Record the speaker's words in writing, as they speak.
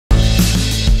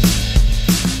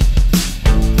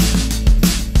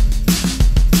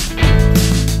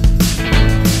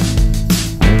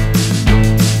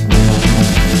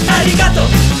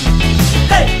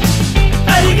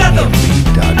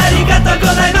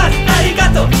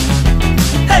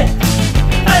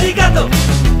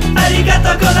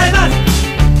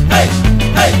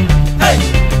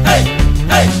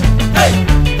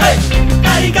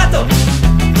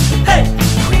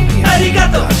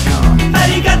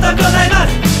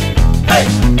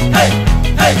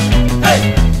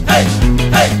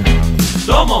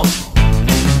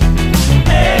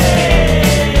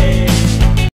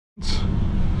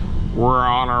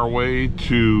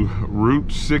to Route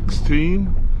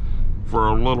 16 for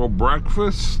a little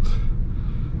breakfast.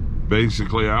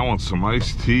 Basically, I want some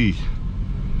iced tea.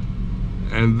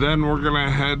 And then we're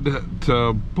gonna head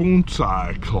to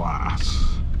bonsai class.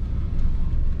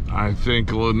 I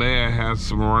think Linnea has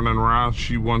some running around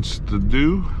she wants to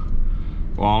do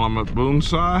while I'm at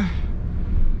bonsai.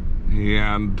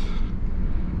 And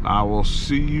I will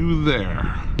see you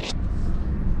there.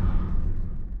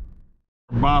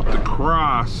 About to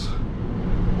cross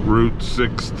Route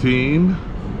 16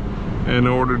 in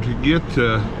order to get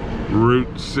to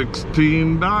Route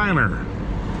 16 Diner.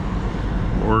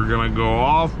 We're gonna go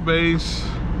off base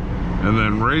and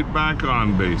then right back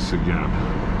on base again.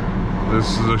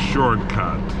 This is a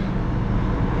shortcut.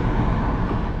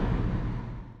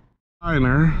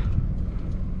 Diner.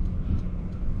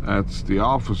 That's the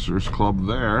officers club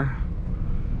there.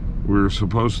 We were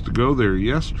supposed to go there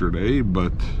yesterday,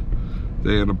 but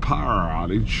they had a power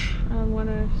outage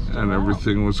and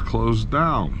everything was closed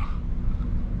down.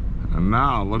 And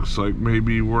now it looks like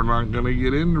maybe we're not going to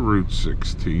get into Route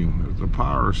 16 if the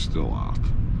power's still out.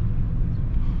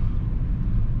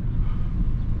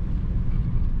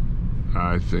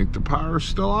 I think the power's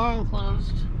still out.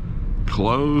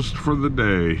 Closed for the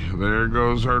day. There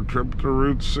goes our trip to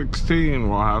Route 16.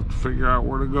 We'll have to figure out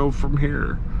where to go from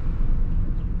here.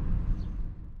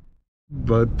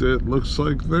 But it looks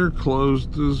like they're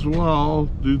closed as well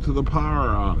due to the power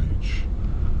outage.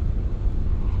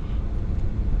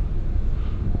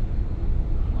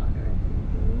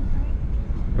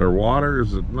 Their water,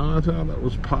 is it not? I thought that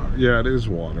was power. Yeah, it is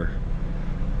water.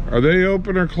 Are they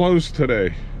open or closed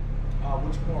today?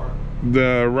 Which part?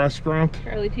 The restaurant?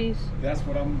 Charlie T's. That's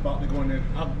what I'm about to go in there.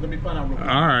 Let me find out real quick.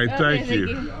 All right, Okay, thank you.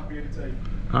 Yeah, I'll be able to tell you.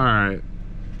 All right.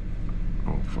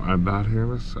 I'll find out here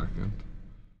in a second.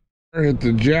 We're at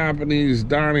the Japanese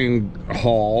dining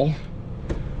hall.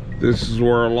 This is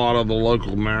where a lot of the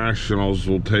local nationals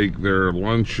will take their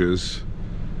lunches.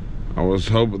 I was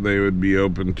hoping they would be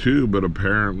open too, but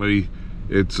apparently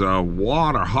it's a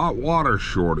hot water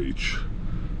shortage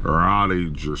or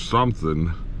outage or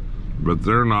something, but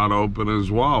they're not open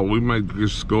as well. We might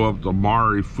just go up to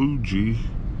Mari Fuji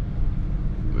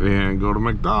and go to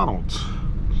McDonald's.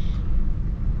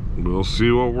 We'll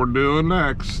see what we're doing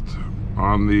next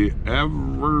on the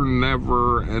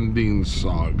never-ending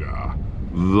saga,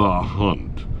 The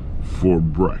Hunt for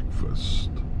Breakfast.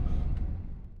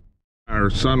 Our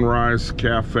Sunrise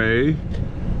Cafe.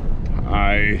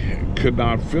 I could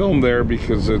not film there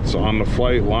because it's on the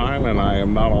flight line and I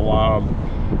am not allowed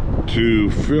to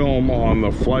film on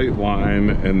the flight line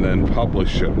and then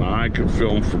publish it. Now I could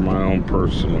film for my own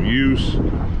personal use,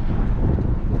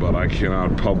 but I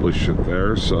cannot publish it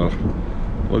there. So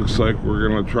looks like we're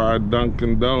gonna try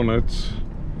Dunkin' Donuts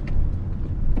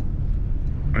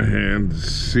and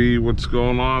see what's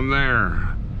going on there.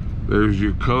 There's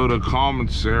Yokota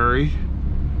Commissary.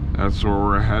 That's where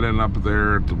we're heading, up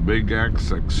there at the Big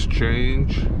X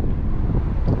Exchange.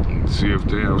 And see if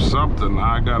they have something.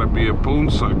 I gotta be at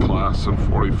bonsai class in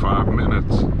 45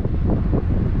 minutes.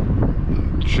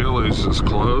 Chili's is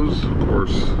closed. Of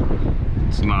course,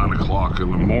 it's 9 o'clock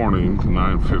in the morning,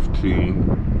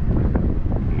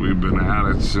 9:15. We've been at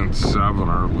it since 7,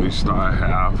 or at least I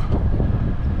have.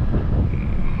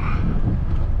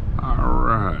 All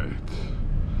right.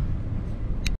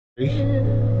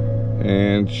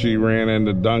 And she ran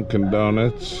into Dunkin'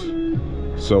 Donuts,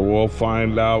 so we'll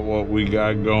find out what we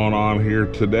got going on here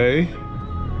today.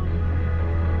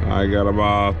 I got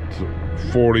about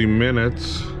 40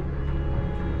 minutes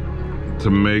to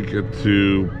make it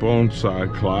to bonsai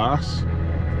class,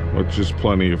 which is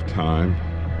plenty of time.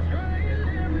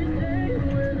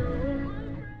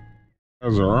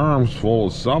 Has her arms full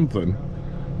of something.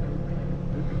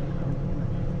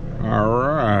 All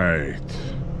right.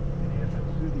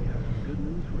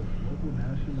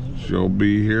 She'll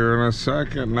be here in a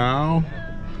second now.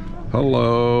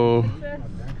 Hello.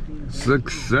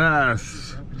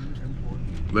 Success.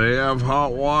 They have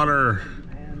hot water.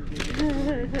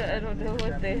 I don't know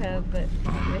what they have, but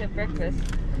they have breakfast.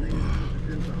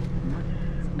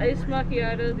 Iced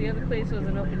macchiato. The other place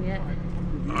wasn't open yet.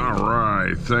 All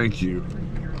right, thank you.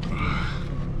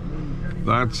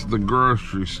 That's the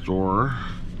grocery store.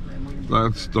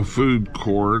 That's the food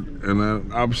court, and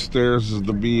then upstairs is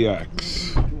the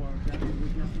BX.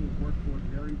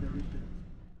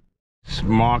 It's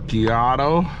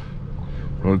macchiato,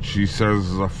 which she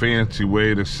says is a fancy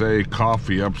way to say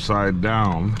coffee upside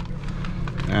down.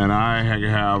 And I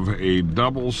have a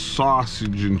double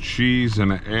sausage and cheese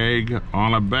and an egg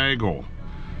on a bagel.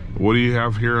 What do you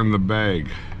have here in the bag?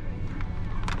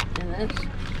 And that's a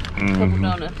couple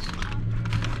donuts.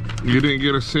 You didn't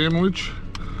get a sandwich?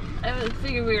 I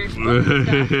figured we were supposed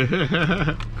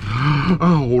to.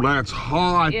 Oh, that's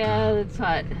hot. Yeah, that's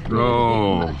hot.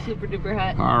 Oh. Super duper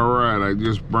hot. Alright, I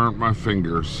just burnt my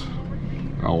fingers.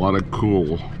 I'll let it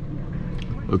cool.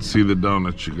 Let's see the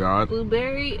donuts you got.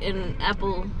 Blueberry and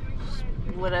apple,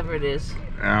 whatever it is.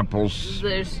 Apples.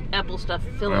 There's apple stuff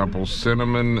filling. Apple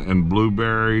cinnamon and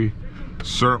blueberry.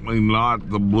 Certainly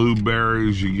not the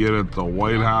blueberries you get at the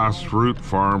White House Fruit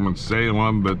Farm in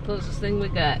Salem, but Closest thing we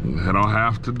got. I don't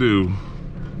have to do.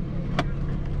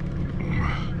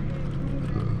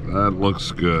 That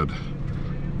looks good.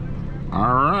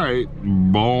 Alright,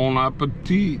 bon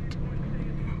appetit.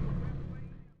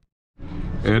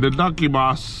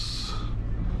 Itadakimasu.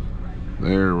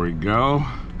 There we go.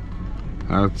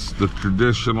 That's the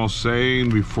traditional saying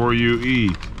before you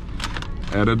eat.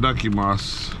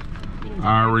 Itadakimasu.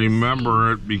 I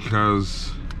remember it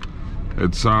because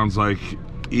it sounds like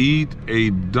eat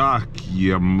a duck,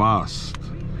 you must.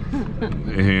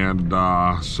 And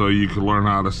so you can learn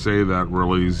how to say that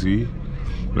real easy.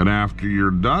 And after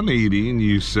you're done eating,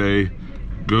 you say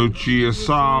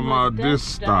Gochi-sama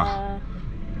desta,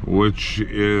 which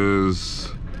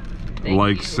is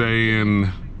like saying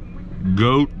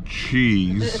goat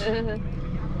cheese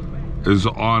is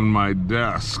on my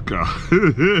desk.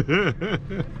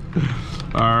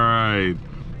 Alright.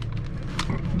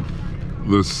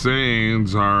 The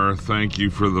sayings are thank you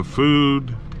for the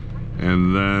food,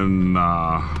 and then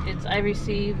it's I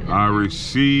receive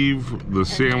the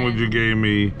sandwich you gave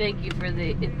me. Thank you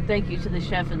to the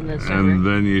chef and the server. And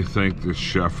then you thank the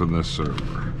chef and the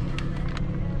server.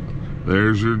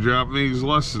 There's your Japanese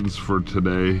lessons for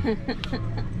today.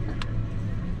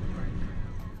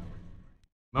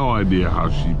 No idea how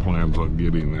she plans on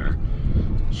getting there.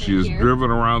 She has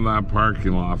driven around that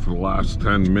parking lot for the last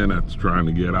 10 minutes trying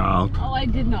to get out. Oh, I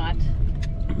did not.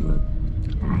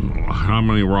 How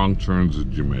many wrong turns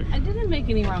did you make? I didn't make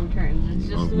any wrong turns. It's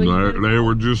just the way they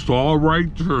were just all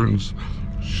right turns.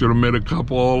 Should have made a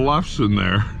couple of lefts in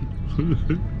there.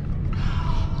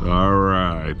 All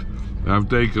right. I've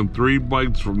taken 3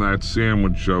 bites from that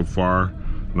sandwich so far,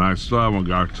 and I still haven't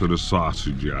got to the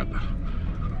sausage yet.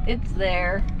 It's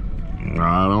there.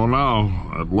 I don't know.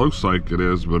 It looks like it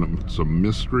is, but it's a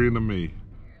mystery to me.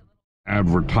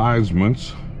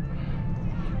 Advertisements.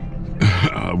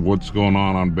 What's going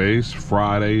on base?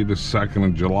 Friday, the 2nd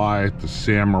of July at the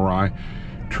Samurai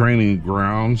Training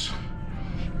Grounds.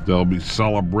 They'll be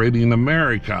celebrating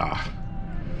America.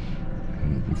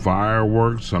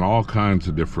 Fireworks and all kinds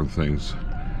of different things.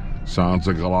 Sounds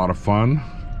like a lot of fun.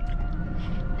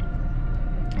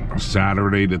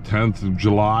 Saturday, the 10th of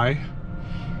July.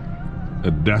 A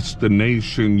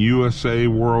Destination USA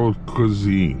World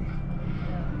Cuisine.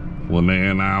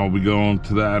 Linnea and I will be going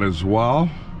to that as well.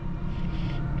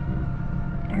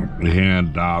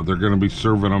 And they're going to be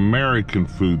serving American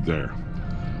food there.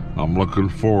 I'm looking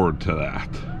forward to that.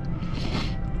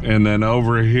 And then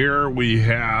over here we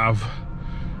have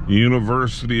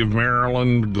University of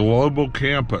Maryland Global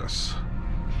Campus.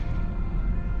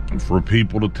 For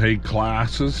people to take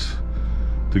classes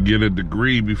to get a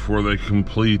degree before they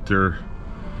complete their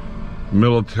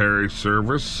military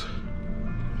service.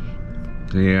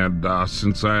 And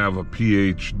since I have a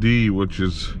PhD, which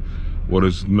is what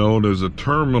is known as a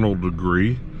terminal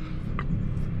degree,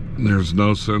 there's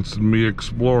no sense in me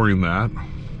exploring that.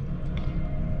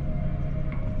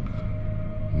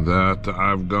 That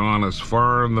I've gone as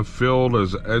far in the field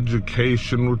as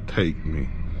education would take me.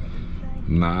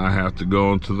 Now I have to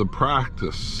go into the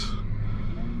practice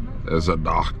as a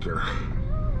doctor.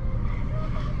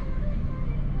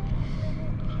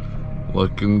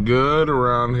 Looking good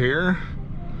around here.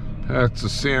 That's the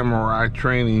Samurai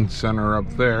Training Center up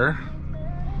there.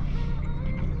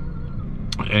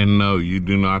 And no, you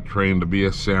do not train to be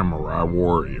a samurai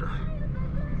warrior.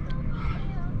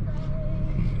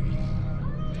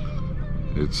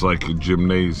 It's like a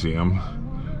gymnasium.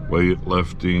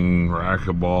 Weightlifting,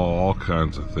 racquetball, all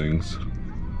kinds of things.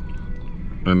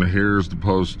 And here's the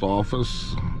post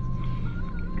office,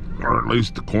 or at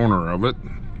least the corner of it.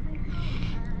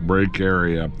 Break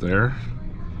area up there.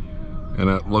 And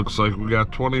it looks like we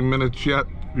got 20 minutes yet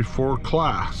before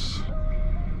class.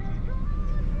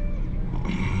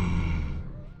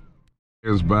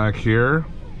 Is back here.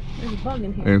 There's a bug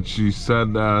in here. And she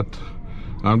said that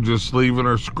I'm just leaving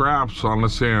her scraps on the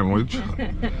sandwich.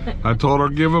 I told her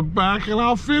give it back and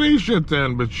I'll finish it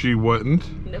then, but she wouldn't.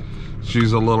 Nope.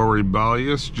 She's a little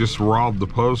rebellious, just robbed the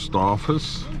post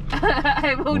office.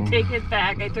 I won't take it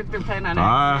back. I took their pen on it.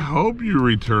 I hope you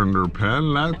returned her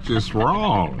pen. That's just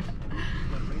wrong.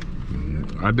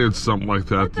 I did something like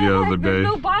that the other day. There's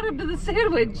no bottom to the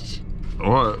sandwich.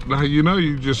 What? Now, you know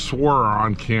you just swore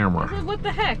on camera. What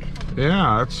the heck?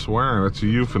 Yeah, that's swearing. That's a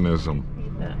euphemism.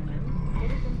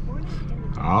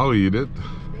 I'll eat it.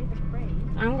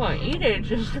 I'm going to eat it.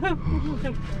 Just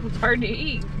it's hard to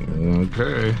eat.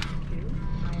 Okay.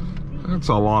 That's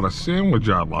a lot of sandwich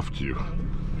I left you.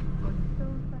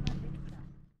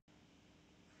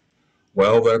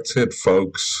 Well, that's it,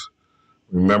 folks.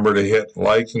 Remember to hit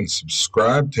like and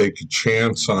subscribe. Take a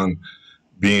chance on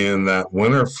being that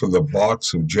winner for the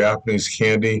box of Japanese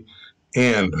candy.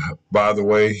 And, by the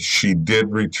way, she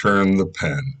did return the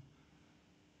pen.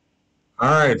 All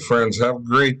right, friends, have a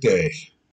great day.